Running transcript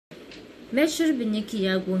Measure binyeki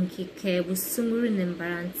ya gonki ke busunguru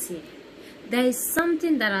nembaranti. There is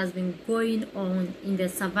something that has been going on in the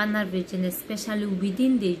Savannah region, especially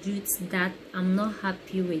within the youths, that I'm not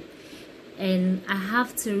happy with, and I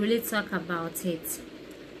have to really talk about it.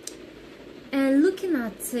 And looking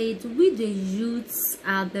at it, we the youths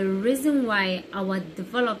are the reason why our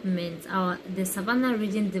development, the Savannah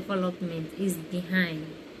region development is behind.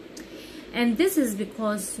 And this is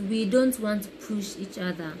because we don't want to push each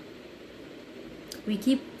other. We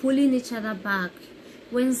keep pulling each other back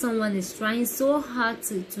when someone is trying so hard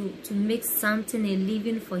to make something a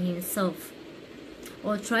living for himself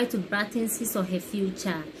or try to brighten his or her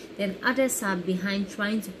future. Then others are behind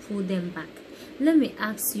trying to pull them back. Let me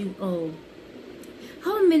ask you all,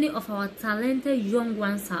 how many of our talented young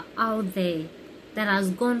ones are out there that has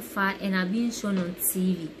gone far and are being shown on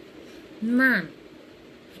TV? None.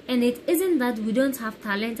 And it isn't that we don't have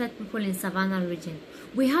talented people in Savannah region.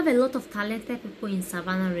 We have a lot of talented people in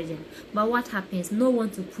Savannah region. But what happens? No one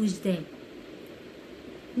to push them.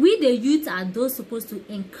 We the youth are those supposed to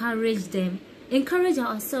encourage them. Encourage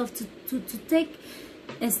ourselves to take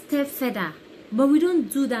a step further. But we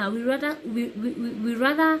don't do that. We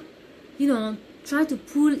rather, you know, try to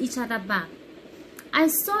pull each other back. I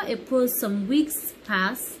saw a post some weeks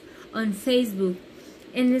past on Facebook,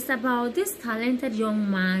 and it's about this talented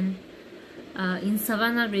young man in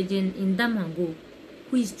Savannah region in Damango,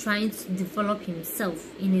 who is trying to develop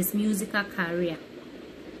himself in his musical career.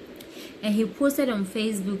 And he posted on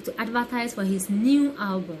Facebook to advertise for his new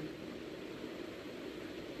album.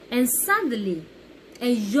 And suddenly,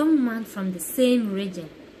 a young man from the same region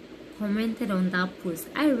commented on that post.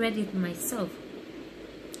 I read it myself,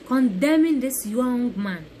 condemning this young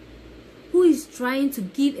man who is trying to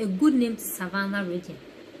give a good name to Savannah region,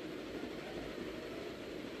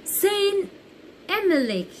 saying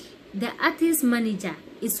Emelec, the artist manager,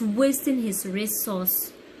 is wasting his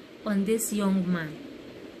resource on this young man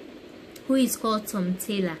who is called Tom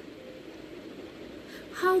Taylor.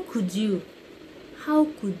 How could you? How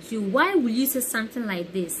could you? Why will you say something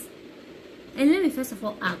like this? And let me first of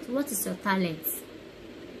all ask, what is your talent?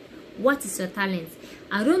 What is your talent?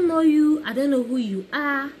 I don't know you. I don't know who you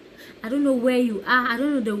are. I don't know where you are. I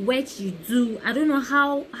don't know the work you do. I don't know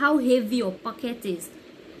how heavy your pocket is.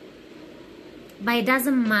 But it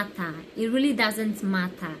doesn't matter. It really doesn't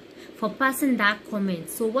matter for passing that comment.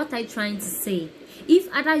 So what I'm trying to say, if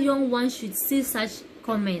other young ones should see such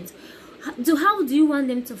comments, how do you want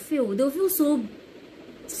them to feel? They'll feel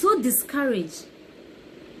so discouraged.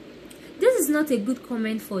 This is not a good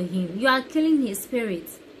comment for him. You are killing his spirit.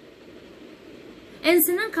 And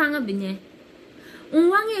sinan kanga binye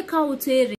unwange ka